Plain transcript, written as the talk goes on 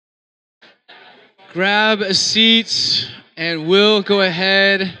Grab a seat and we'll go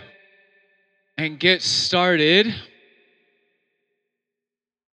ahead and get started.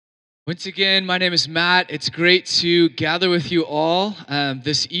 Once again, my name is Matt. It's great to gather with you all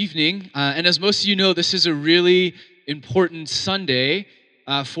this evening. And as most of you know, this is a really important Sunday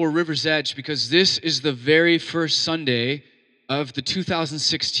for River's Edge because this is the very first Sunday of the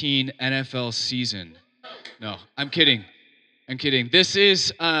 2016 NFL season. No, I'm kidding. I'm kidding. This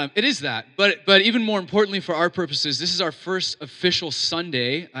is, it is that. But even more importantly for our purposes, this is our first official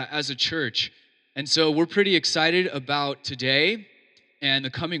Sunday as a church. And so we're pretty excited about today and the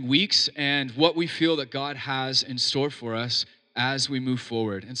coming weeks and what we feel that God has in store for us as we move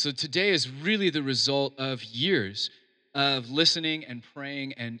forward. And so today is really the result of years of listening and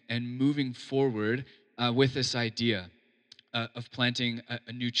praying and moving forward with this idea of planting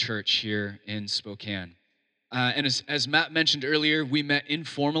a new church here in Spokane. And as Matt mentioned earlier, we met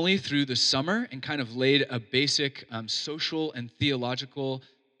informally through the summer and kind of laid a basic social and theological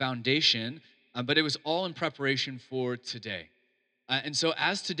foundation, but it was all in preparation for today. And so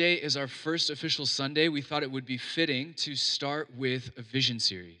as today is our first official Sunday, we thought it would be fitting to start with a vision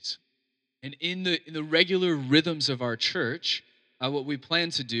series. And in the regular rhythms of our church, what we plan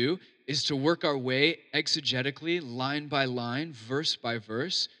to do is to work our way exegetically, line by line, verse by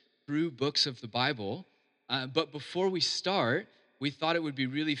verse, through books of the Bible. But before we start, we thought it would be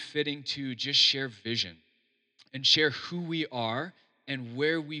really fitting to just share vision and share who we are and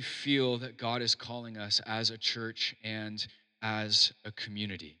where we feel that God is calling us as a church and as a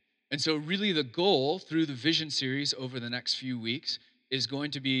community. And so really the goal through the vision series over the next few weeks is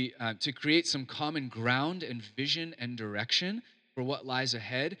going to be to create some common ground and vision and direction for what lies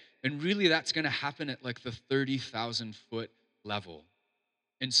ahead. And really that's going to happen at like the 30,000 foot level.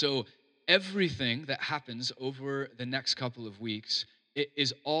 And so everything that happens over the next couple of weeks, it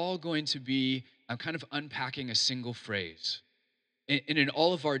is all going to be kind of unpacking a single phrase. And in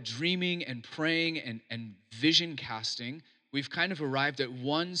all of our dreaming and praying and vision casting, we've kind of arrived at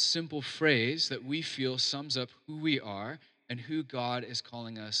one simple phrase that we feel sums up who we are and who God is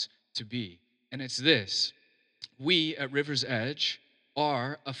calling us to be. And it's this: we at River's Edge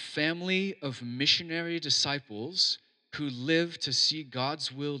are a family of missionary disciples who live to see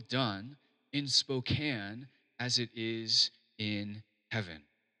God's will done in Spokane as it is in heaven.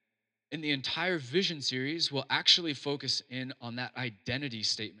 And the entire vision series will actually focus in on that identity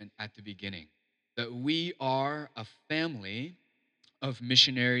statement at the beginning, that we are a family of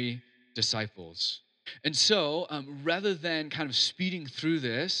missionary disciples. And so rather than kind of speeding through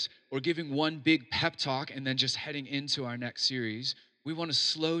this or giving one big pep talk and then just heading into our next series, we want to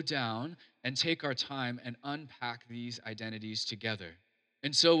slow down and take our time and unpack these identities together.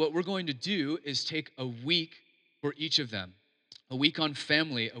 And so what we're going to do is take a week for each of them. A week on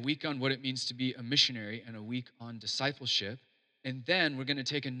family, a week on what it means to be a missionary, and a week on discipleship. And then we're going to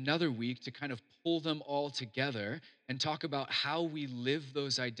take another week to kind of pull them all together and talk about how we live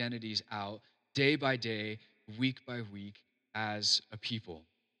those identities out day by day, week by week as a people.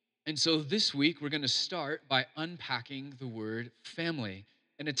 And so this week, we're going to start by unpacking the word family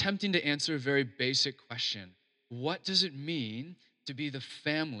and attempting to answer a very basic question. What does it mean to be the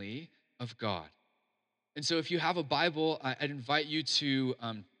family of God? And so if you have a Bible, I'd invite you to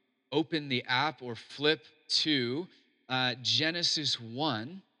open the app or flip to Genesis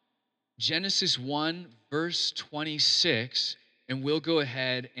 1, verse 26, and we'll go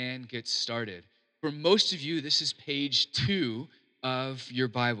ahead and get started. For most of you, this is page 2 of your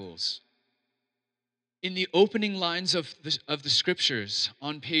Bibles. In the opening lines of the scriptures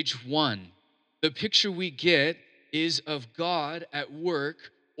on page 1, the picture we get is of God at work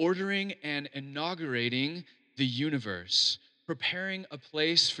ordering and inaugurating the universe, preparing a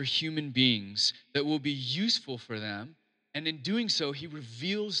place for human beings that will be useful for them. And in doing so, he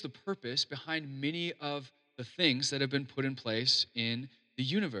reveals the purpose behind many of the things that have been put in place in the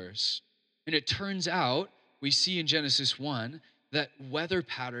universe. And it turns out, we see in Genesis 1, that weather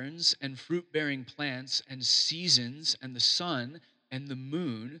patterns and fruit-bearing plants and seasons and the sun and the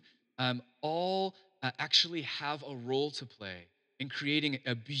moon all actually have a role to play in creating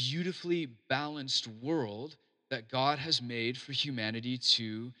a beautifully balanced world that God has made for humanity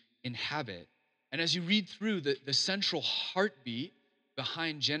to inhabit. And as you read through, the central heartbeat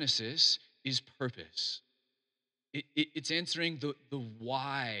behind Genesis is purpose. It's answering the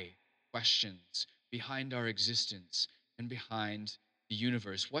why questions behind our existence and behind the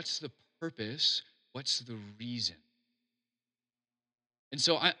universe. What's the purpose? What's the reason? And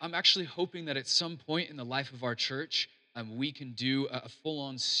so I'm actually hoping that at some point in the life of our church, we can do a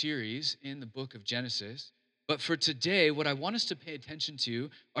full-on series in the book of Genesis. But for today, what I want us to pay attention to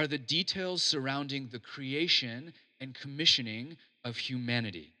are the details surrounding the creation and commissioning of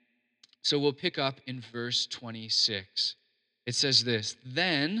humanity. So we'll pick up in verse 26. It says this: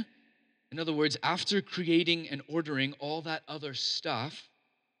 Then, in other words, after creating and ordering all that other stuff,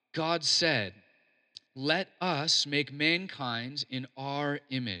 God said, let us make mankind in our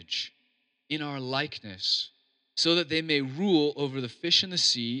image, in our likeness, so that they may rule over the fish in the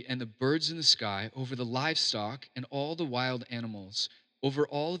sea and the birds in the sky, over the livestock and all the wild animals, over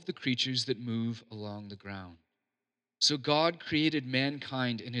all of the creatures that move along the ground. So God created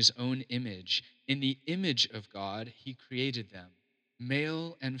mankind in his own image. In the image of God, he created them.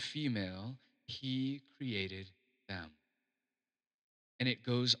 Male and female, he created them. And it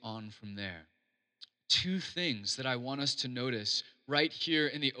goes on from there. Two things that I want us to notice right here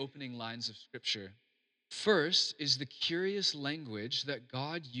in the opening lines of Scripture. First is the curious language that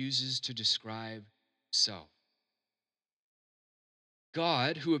God uses to describe himself.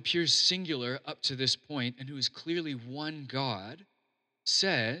 God, who appears singular up to this point and who is clearly one God,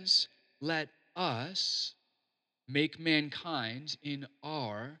 says, let us make mankind in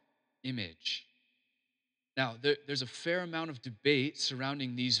our image. Now, there's a fair amount of debate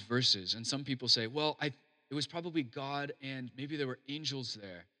surrounding these verses, and some people say, well, it was probably God and maybe there were angels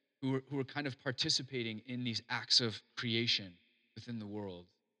there who were kind of participating in these acts of creation within the world.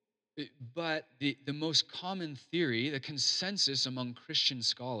 But the most common theory, the consensus among Christian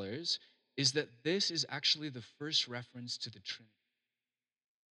scholars, is that this is actually the first reference to the Trinity.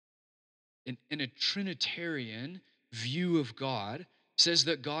 In a Trinitarian view of God, says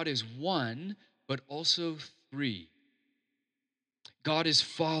that God is one, but also three. God is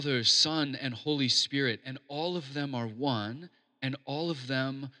Father, Son, and Holy Spirit, and all of them are one, and all of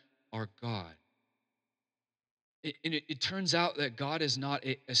them are God. It turns out that God is not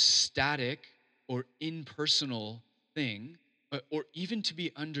a static or impersonal thing, or even to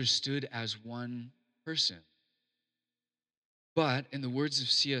be understood as one person. But in the words of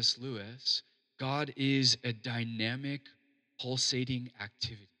C.S. Lewis, God is a dynamic, pulsating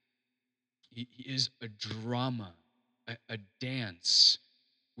activity. He is a drama, a dance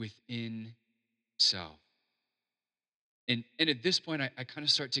within himself. And at this point, I kind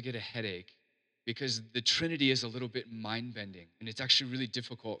of start to get a headache because the Trinity is a little bit mind-bending, and it's actually really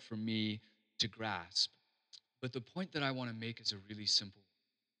difficult for me to grasp. But the point that I want to make is a really simple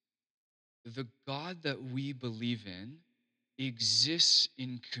one. The God that we believe in exists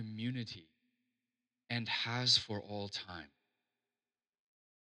in community and has for all time.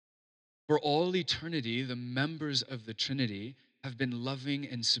 For all eternity, the members of the Trinity have been loving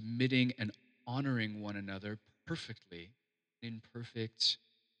and submitting and honoring one another perfectly in perfect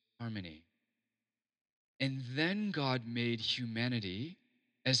harmony. And then God made humanity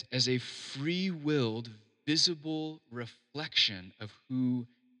as a free-willed, visible reflection of who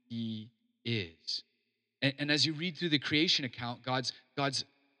he is. And as you read through the creation account, God's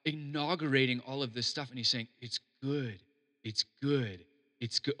inaugurating all of this stuff, and he's saying, it's good, it's good,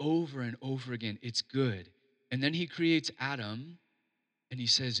 it's good, over and over again, it's good. And then he creates Adam, and he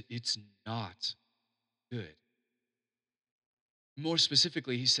says, it's not good. More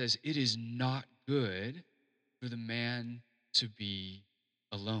specifically, he says, it is not good for the man to be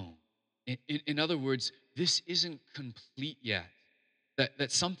alone. In other words, this isn't complete yet,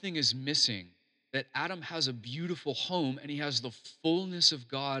 that something is missing, that Adam has a beautiful home and he has the fullness of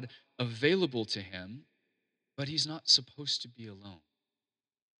God available to him, but he's not supposed to be alone.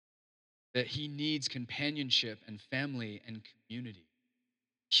 That he needs companionship and family and community.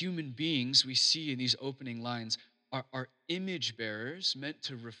 Human beings, we see in these opening lines, are image bearers meant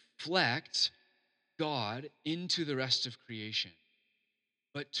to reflect God into the rest of creation.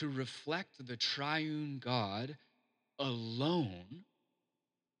 But to reflect the triune God alone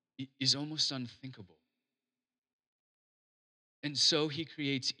is almost unthinkable. And so he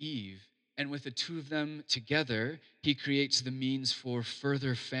creates Eve, and with the two of them together, he creates the means for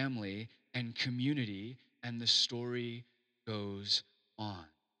further family and community, and the story goes on.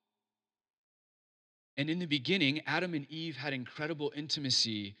 And in the beginning, Adam and Eve had incredible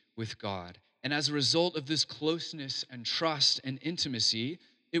intimacy with God. And as a result of this closeness and trust and intimacy,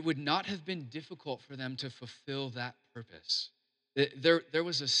 it would not have been difficult for them to fulfill that purpose. There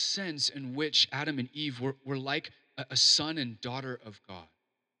was a sense in which Adam and Eve were like a son and daughter of God,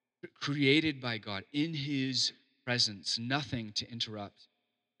 created by God in his presence, nothing to interrupt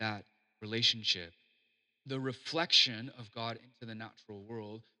that relationship. The reflection of God into the natural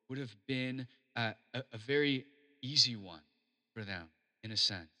world would have been a very easy one for them, in a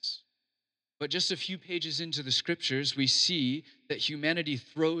sense. But just a few pages into the scriptures, we see that humanity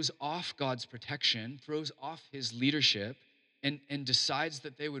throws off God's protection, throws off his leadership, and decides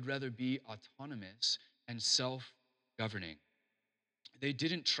that they would rather be autonomous and self governing. They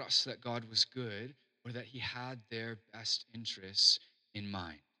didn't trust that God was good or that he had their best interests in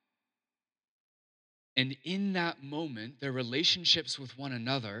mind. And in that moment, their relationships with one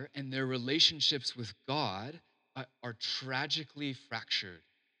another and their relationships with God are tragically fractured.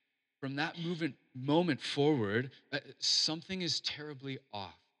 From that moment forward, something is terribly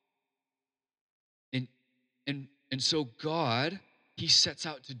off. And, and so God, he sets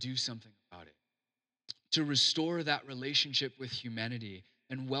out to do something about it, to restore that relationship with humanity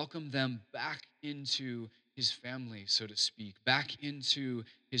and welcome them back into his family, so to speak, back into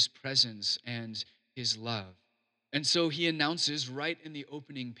his presence and his love. And so he announces right in the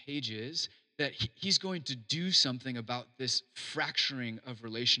opening pages that he's going to do something about this fracturing of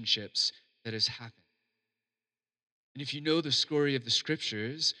relationships that has happened. And if you know the story of the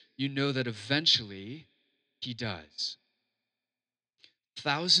scriptures, you know that eventually he does.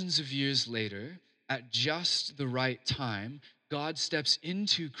 Thousands of years later, at just the right time, God steps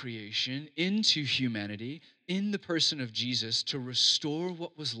into creation, into humanity, in the person of Jesus to restore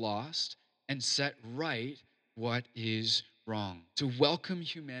what was lost and set right what is wrong, to welcome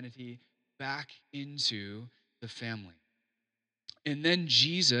humanity back into the family. And then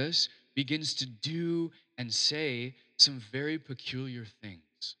Jesus begins to do and say some very peculiar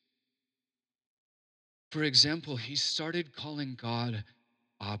things. For example, he started calling God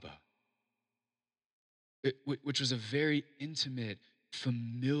Abba, which was a very intimate,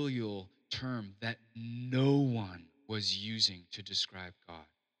 familial term that no one was using to describe God,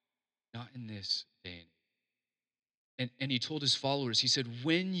 not in this day and age. And he told his followers, he said,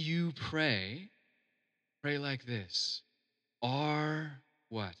 when you pray, pray like this. Our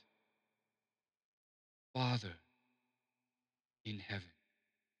what? Father in heaven.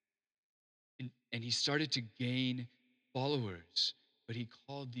 And he started to gain followers, but he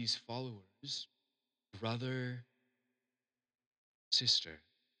called these followers brother, sister.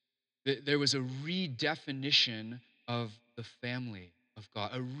 There was a redefinition of the family of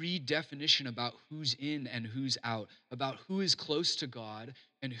God, a redefinition about who's in and who's out, about who is close to God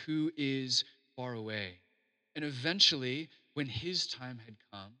and who is far away. And eventually, when his time had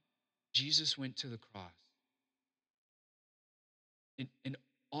come, Jesus went to the cross. And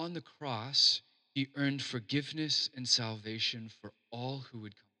on the cross, he earned forgiveness and salvation for all who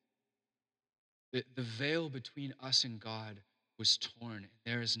would come. The veil between us and God was torn, and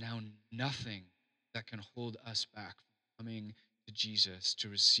there is now nothing that can hold us back from coming to Jesus to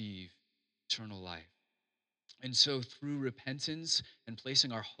receive eternal life. And so, through repentance and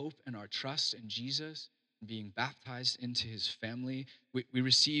placing our hope and our trust in Jesus, and being baptized into his family, we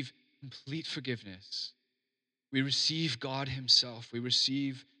receive complete forgiveness. We receive God himself. We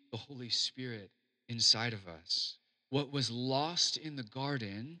receive the Holy Spirit inside of us. What was lost in the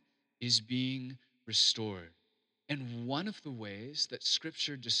garden is being restored. And one of the ways that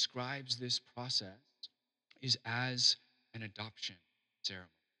Scripture describes this process is as an adoption ceremony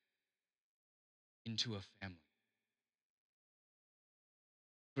into a family.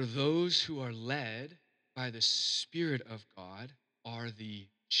 For those who are led by the Spirit of God are the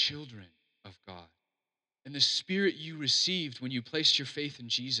children of God. And the spirit you received when you placed your faith in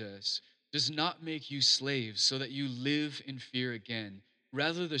Jesus does not make you slaves so that you live in fear again.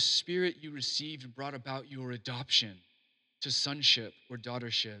 Rather, the spirit you received brought about your adoption to sonship or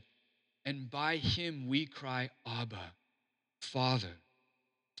daughtership. And by him we cry, Abba, Father.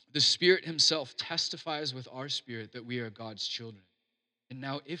 The Spirit himself testifies with our spirit that we are God's children. And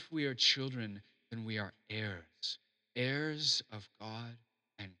now, if we are children, then we are heirs, heirs of God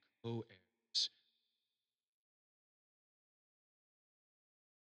and co-heirs.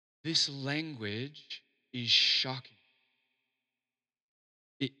 This language is shocking.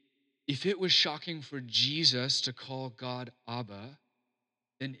 If it was shocking for Jesus to call God Abba,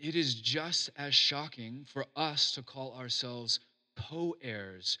 then it is just as shocking for us to call ourselves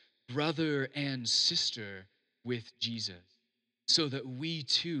co-heirs, brother and sister with Jesus, so that we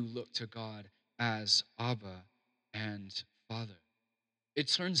too look to God as Abba and Father. It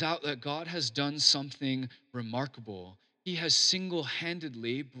turns out that God has done something remarkable. He has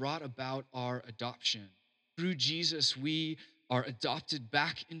single-handedly brought about our adoption. Through Jesus, we are adopted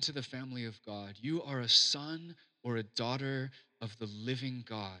back into the family of God. You are a son or a daughter of the living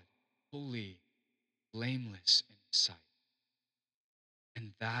God, holy, blameless in his sight.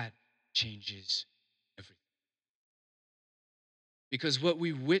 And that changes everything. Because what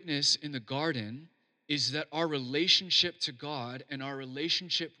we witness in the garden is that our relationship to God and our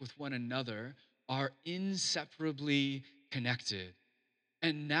relationship with one another are inseparably connected.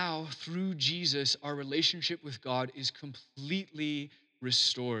 And now, through Jesus, our relationship with God is completely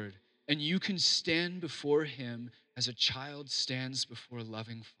restored. And you can stand before him as a child stands before a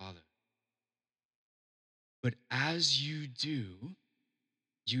loving father. But as you do,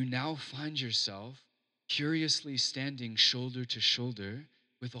 you now find yourself curiously standing shoulder to shoulder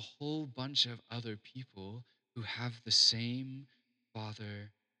with a whole bunch of other people who have the same Father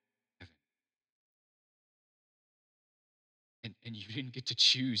in heaven. And you didn't get to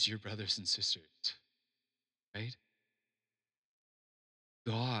choose your brothers and sisters, right?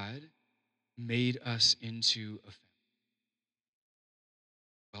 God made us into a family.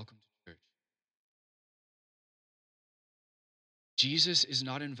 Welcome to church. Jesus is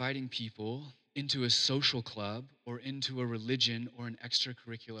not inviting people into a social club or into a religion or an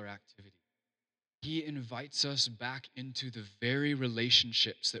extracurricular activity. He invites us back into the very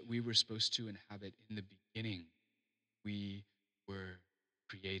relationships that we were supposed to inhabit in the beginning. We were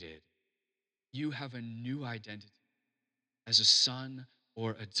created. You have a new identity as a son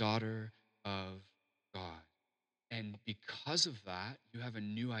or a daughter of God. And because of that, you have a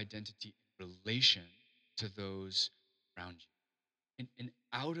new identity in relation to those around you. And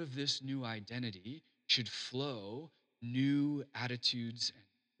out of this new identity should flow new attitudes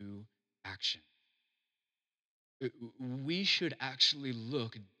and new action. We should actually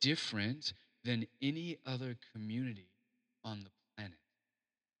look different than any other community on the planet.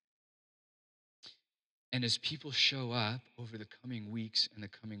 And as people show up over the coming weeks and the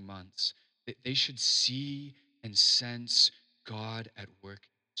coming months, they should see and sense God at work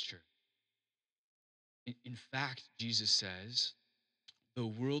in His church. In fact, Jesus says, the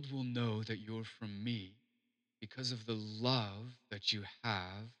world will know that you're from me because of the love that you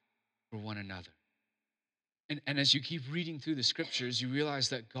have for one another. And as you keep reading through the scriptures, you realize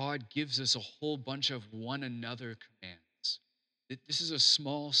that God gives us a whole bunch of one another commands. This is a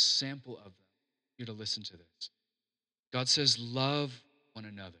small sample of them. You to listen to this. God says, love one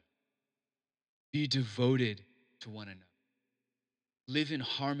another. Be devoted to one another. Live in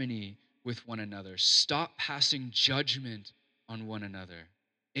harmony with one another. Stop passing judgment on one another.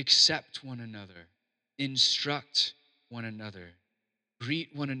 Accept one another. Instruct one another. Greet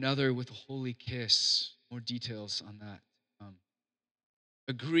one another with a holy kiss. More details on that.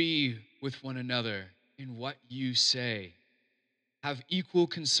 Agree with one another in what you say. Have equal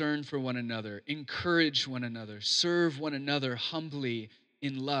concern for one another. Encourage one another. Serve one another humbly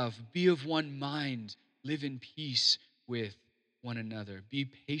in love. Be of one mind. Live in peace with one another. Be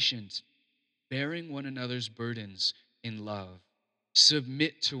patient, bearing one another's burdens in love.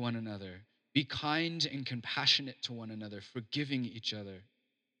 Submit to one another. Be kind and compassionate to one another, forgiving each other.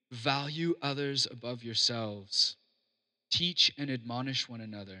 Value others above yourselves. Teach and admonish one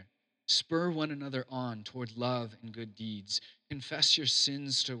another. Spur one another on toward love and good deeds. Confess your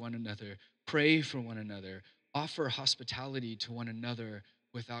sins to one another. Pray for one another. Offer hospitality to one another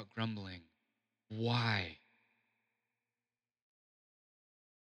without grumbling. Why?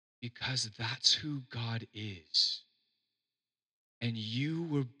 Because that's who God is. And you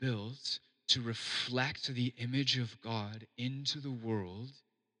were built to reflect the image of God into the world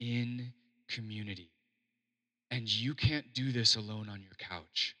in community. And you can't do this alone on your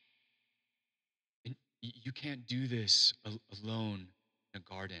couch. And you can't do this alone in a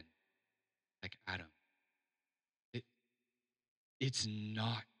garden like Adam. It's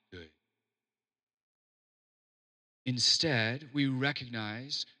not good. Instead, we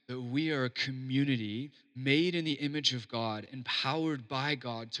recognize that we are a community made in the image of God, empowered by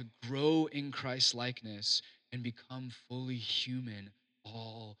God to grow in Christ's likeness and become fully human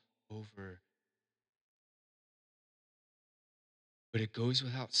all over. But it goes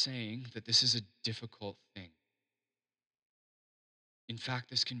without saying that this is a difficult thing. In fact,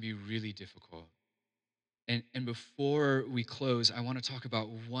 this can be really difficult. And before we close, I want to talk about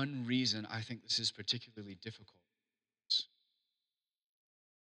one reason I think this is particularly difficult.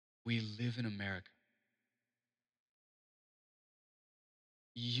 We live in America.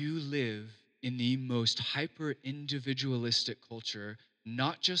 You live in the most hyper-individualistic culture,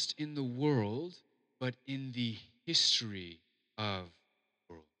 not just in the world, but in the history of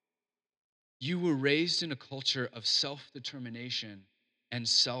the world. You were raised in a culture of self-determination and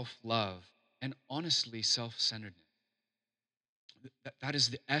self-love, and honestly, self-centeredness. That is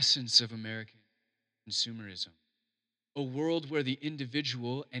the essence of American consumerism. A world where the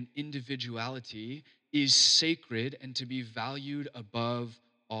individual and individuality is sacred and to be valued above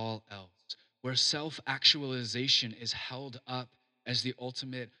all else, where self-actualization is held up as the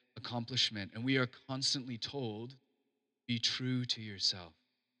ultimate accomplishment. And we are constantly told, be true to yourself.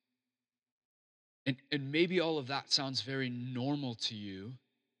 And maybe all of that sounds very normal to you,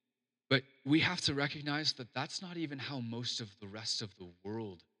 but we have to recognize that that's not even how most of the rest of the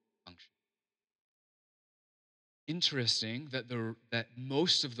world functions. Interesting that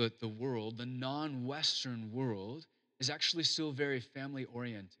most of the world, the non-Western world, is actually still very family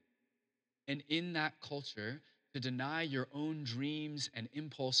oriented. And in that culture, to deny your own dreams and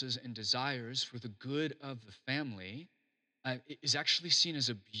impulses and desires for the good of the family is actually seen as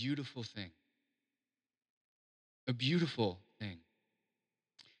a beautiful thing. A beautiful thing.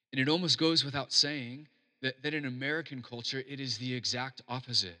 And it almost goes without saying that in American culture, it is the exact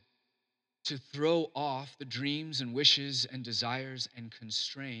opposite. To throw off the dreams and wishes and desires and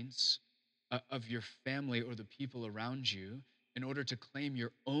constraints of your family or the people around you in order to claim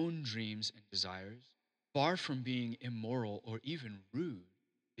your own dreams and desires, far from being immoral or even rude,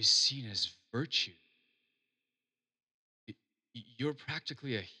 is seen as virtue. It- You're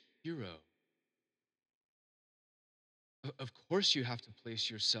practically a hero. Of course, you have to place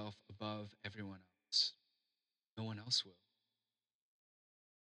yourself above everyone else. No one else will.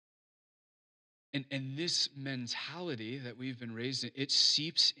 And this mentality that we've been raised in, it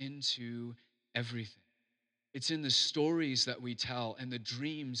seeps into everything. It's in the stories that we tell and the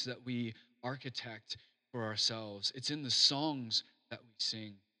dreams that we architect for ourselves. It's in the songs that we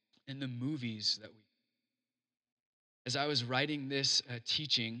sing, in the movies that we. As I was writing this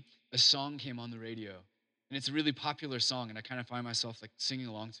teaching, a song came on the radio. And it's a really popular song, and I kind of find myself like singing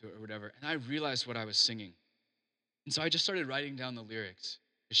along to it or whatever. And I realized what I was singing. And so I just started writing down the lyrics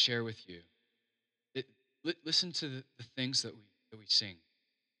to share with you. It, listen to the things that we sing.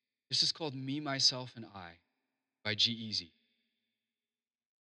 This is called Me, Myself, and I by G-Eazy.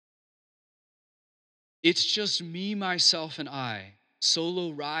 It's just me, myself, and I.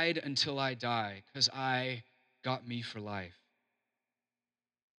 Solo ride until I die, because I got me for life.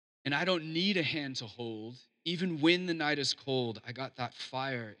 And I don't need a hand to hold. Even when the night is cold, I got that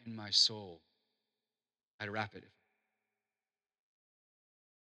fire in my soul. I'd rap it.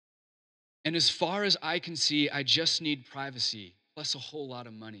 And as far as I can see, I just need privacy, plus a whole lot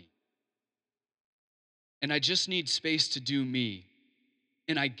of money. And I just need space to do me.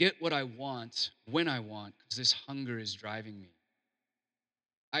 And I get what I want when I want, because this hunger is driving me.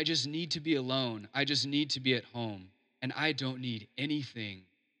 I just need to be alone. I just need to be at home. And I don't need anything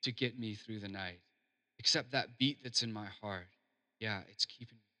to get me through the night except that beat that's in my heart. Yeah, it's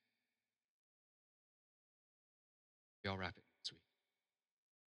keeping me. We all wrap it next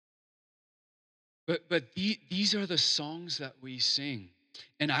week. But these are the songs that we sing.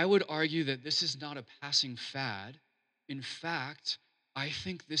 And I would argue that this is not a passing fad. In fact, I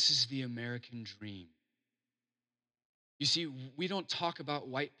think this is the American dream. You see, we don't talk about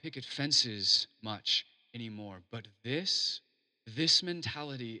white picket fences much anymore, but this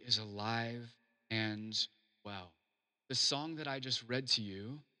mentality is alive and well. The song that I just read to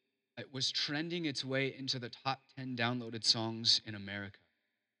you, it was trending its way into the top 10 downloaded songs in America,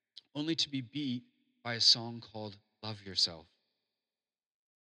 only to be beat by a song called Love Yourself.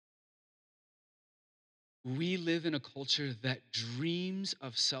 We live in a culture that dreams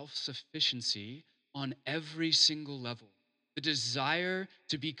of self sufficiency on every single level. The desire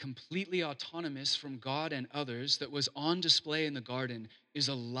to be completely autonomous from God and others that was on display in the garden is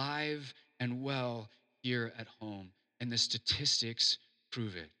alive and well here at home, and the statistics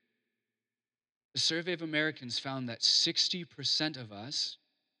prove it. The survey of Americans found that 60% of us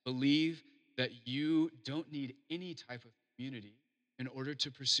believe that you don't need any type of community in order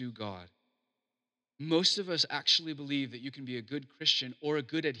to pursue God. Most of us actually believe that you can be a good Christian or a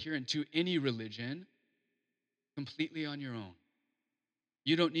good adherent to any religion completely on your own.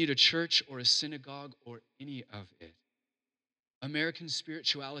 You don't need a church or a synagogue or any of it. American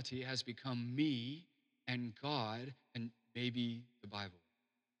spirituality has become me and God and maybe the Bible,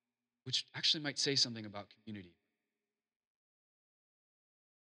 which actually might say something about community.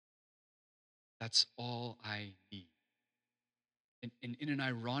 That's all I need. And in an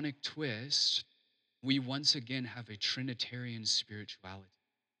ironic twist, we once again have a Trinitarian spirituality.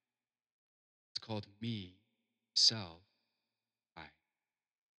 It's called me, self, I.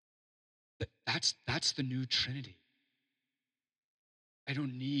 That's the new Trinity. I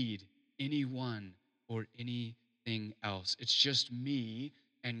don't need anyone or anything else. It's just me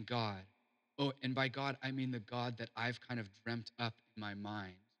and God. Oh, and by God, I mean the God that I've kind of dreamt up in my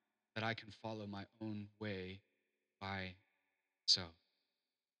mind that I can follow my own way by myself.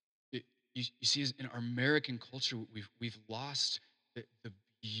 You see, in our American culture, we've lost the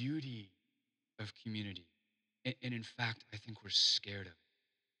beauty of community. And in fact, I think we're scared of it.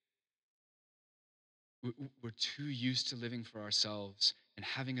 We're too used to living for ourselves and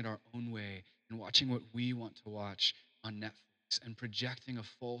having it our own way and watching what we want to watch on Netflix and projecting a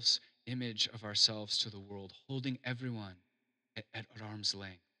false image of ourselves to the world, holding everyone at arm's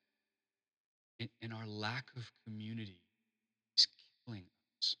length. And our lack of community is killing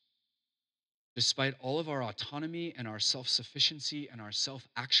us. Despite all of our autonomy and our self sufficiency and our self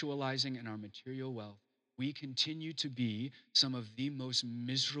actualizing and our material wealth, we continue to be some of the most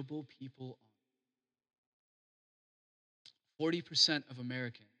miserable people on 40% of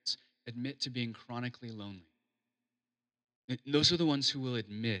Americans admit to being chronically lonely. And those are the ones who will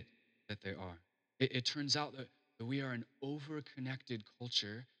admit that they are. It turns out that we are an over-connected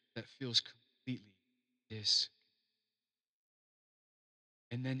culture that feels completely dis.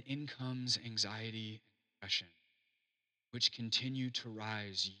 And then in comes anxiety and depression, which continue to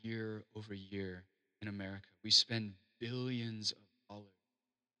rise year over year in America. We spend billions of dollars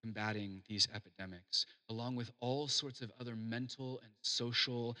combating these epidemics, along with all sorts of other mental and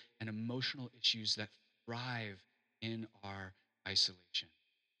social and emotional issues that thrive in our isolation.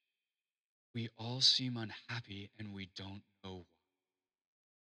 We all seem unhappy and we don't know why.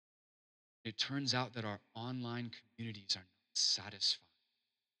 It turns out that our online communities are not satisfying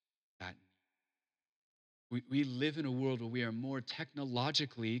that need. We live in a world where we are more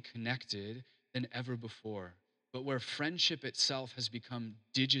technologically connected than ever before, but where friendship itself has become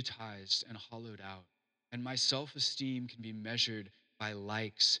digitized and hollowed out. And my self esteem can be measured by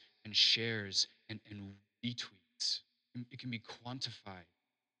likes and shares and retweets. It can be quantified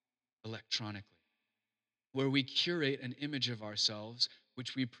electronically, where we curate an image of ourselves,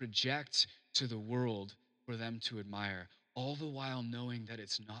 which we project to the world for them to admire, all the while knowing that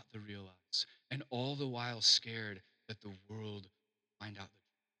it's not the real us, and all the while scared that the world will find out the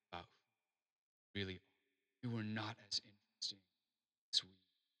truth about who we really are. We were not as interesting as we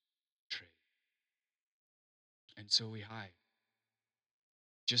portrayed. And so we hide.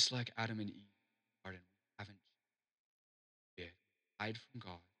 Just like Adam and Eve in the garden, we haven't yet. We hide from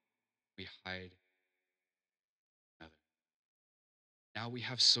God, we hide from another. Now we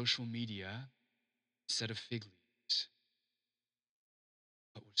have social media instead of fig leaves,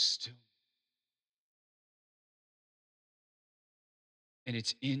 but we're still. And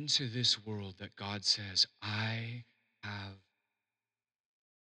it's into this world that God says, I have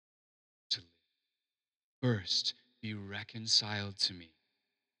to live. First, be reconciled to me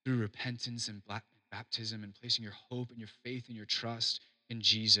through repentance and baptism and placing your hope and your faith and your trust in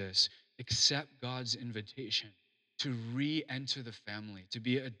Jesus. Accept God's invitation to re enter the family, to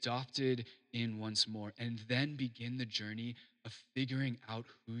be adopted in once more, and then begin the journey of figuring out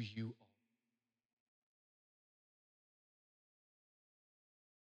who you are.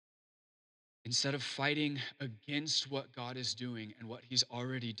 Instead of fighting against what God is doing and what He's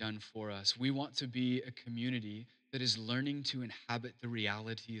already done for us, we want to be a community that is learning to inhabit the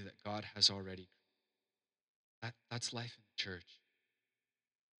reality that God has already created. That's life in the church.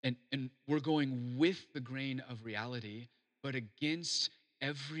 And we're going with the grain of reality, but against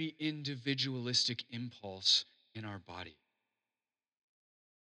every individualistic impulse in our body.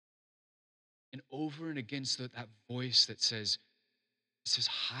 And over and against that voice that says,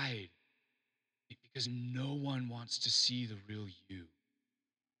 hide, because no one wants to see the real you.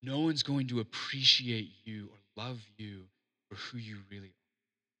 No one's going to appreciate you or love you for who you really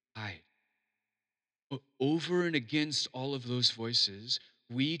are. Hide. But over and against all of those voices,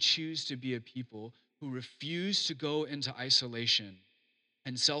 we choose to be a people who refuse to go into isolation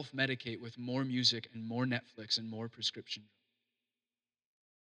and self-medicate with more music and more Netflix and more prescription drugs,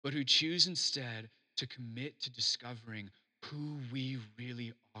 but who choose instead to commit to discovering who we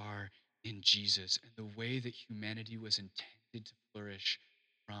really are in Jesus and the way that humanity was intended to flourish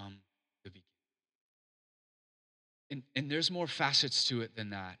from the beginning. And there's more facets to it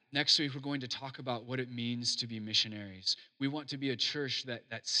than that. Next week, we're going to talk about what it means to be missionaries. We want to be a church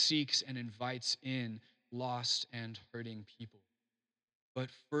that seeks and invites in lost and hurting people. But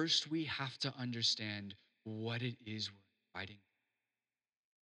first, we have to understand what it is we're inviting.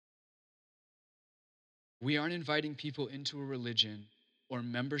 We aren't inviting people into a religion or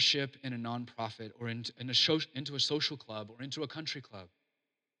membership in a nonprofit or into a social club or into a country club.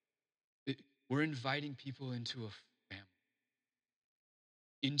 We're inviting people into a family,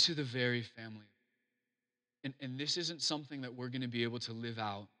 into the very family. And this isn't something that we're going to be able to live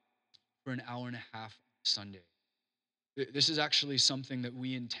out for an hour and a half on Sunday. This is actually something that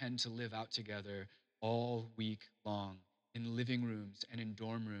we intend to live out together all week long in living rooms and in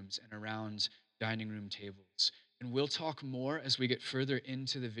dorm rooms and around dining room tables. And we'll talk more as we get further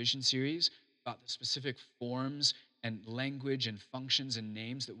into the vision series about the specific forms and language and functions and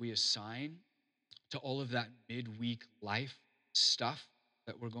names that we assign to all of that midweek life stuff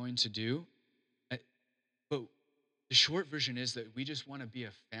that we're going to do. Uh, But the short version is that we just want to be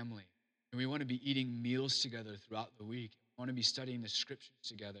a family and we want to be eating meals together throughout the week. We want to be studying the scriptures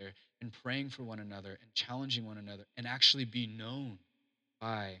together and praying for one another and challenging one another and actually be known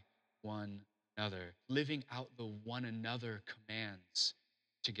by one another, living out the one another commands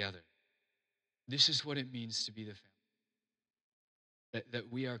together. This is what it means to be the family, that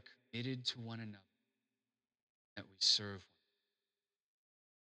we are committed to one another, that we serve one.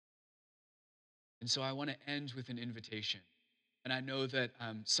 And so I want to end with an invitation. And I know that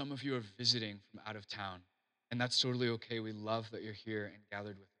some of you are visiting from out of town, and that's totally okay. We love that you're here and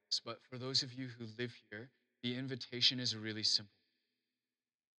gathered with us. But for those of you who live here, the invitation is really simple.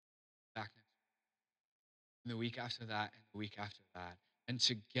 Back next week, and the week after that, and the week after that. And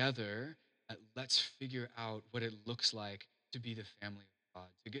together, let's figure out what it looks like to be the family of God,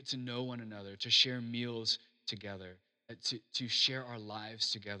 to get to know one another, to share meals together, to share our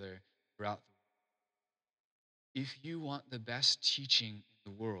lives together throughout the week. If you want the best teaching in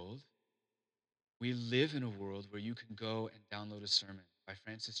the world, we live in a world where you can go and download a sermon by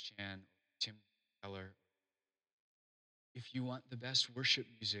Francis Chan or Tim Keller. If you want the best worship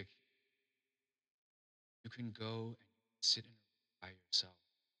music, you can go and sit in a room by yourself.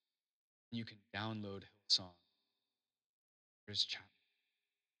 And you can download Hillsong. There's Chapman,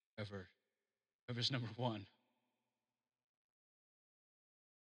 whoever's number one.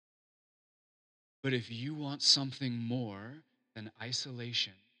 But if you want something more than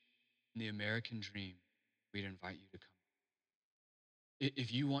isolation and the American dream, we'd invite you to come.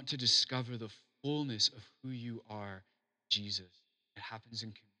 If you want to discover the fullness of who you are, Jesus, it happens in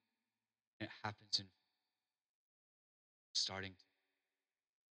community. It happens in starting.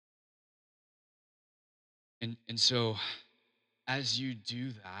 And so as you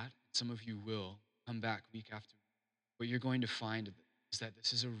do that, some of you will come back week after week. What you're going to find is that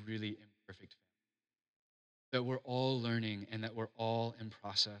this is a really imperfect family, that we're all learning and that we're all in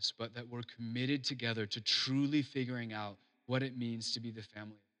process, but that we're committed together to truly figuring out what it means to be the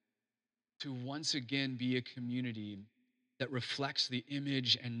family, to once again be a community that reflects the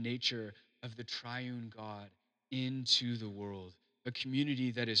image and nature of the triune God into the world. A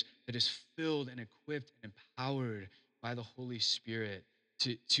community that is filled and equipped and empowered by the Holy Spirit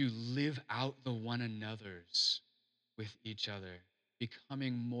to live out the one another's with each other,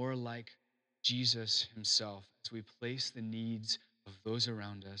 becoming more like Jesus himself as we place the needs of those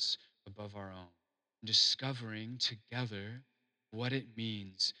around us above our own, discovering together what it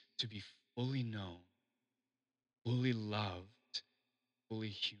means to be fully known, fully loved, fully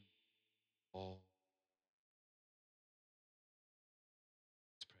human. All.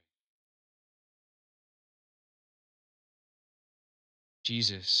 Let's pray.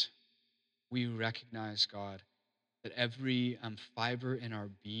 Jesus, we recognize, God, that every fiber in our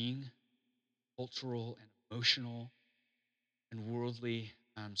being, cultural and emotional and worldly,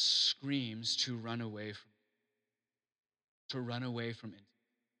 screams to run away from intimacy, to run away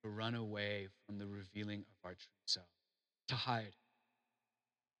from the revealing of our true self, to hide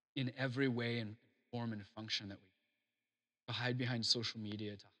in every way and form and function that we can, to hide behind social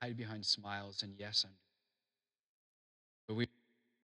media, to hide behind smiles, and yes, I'm doing it. But we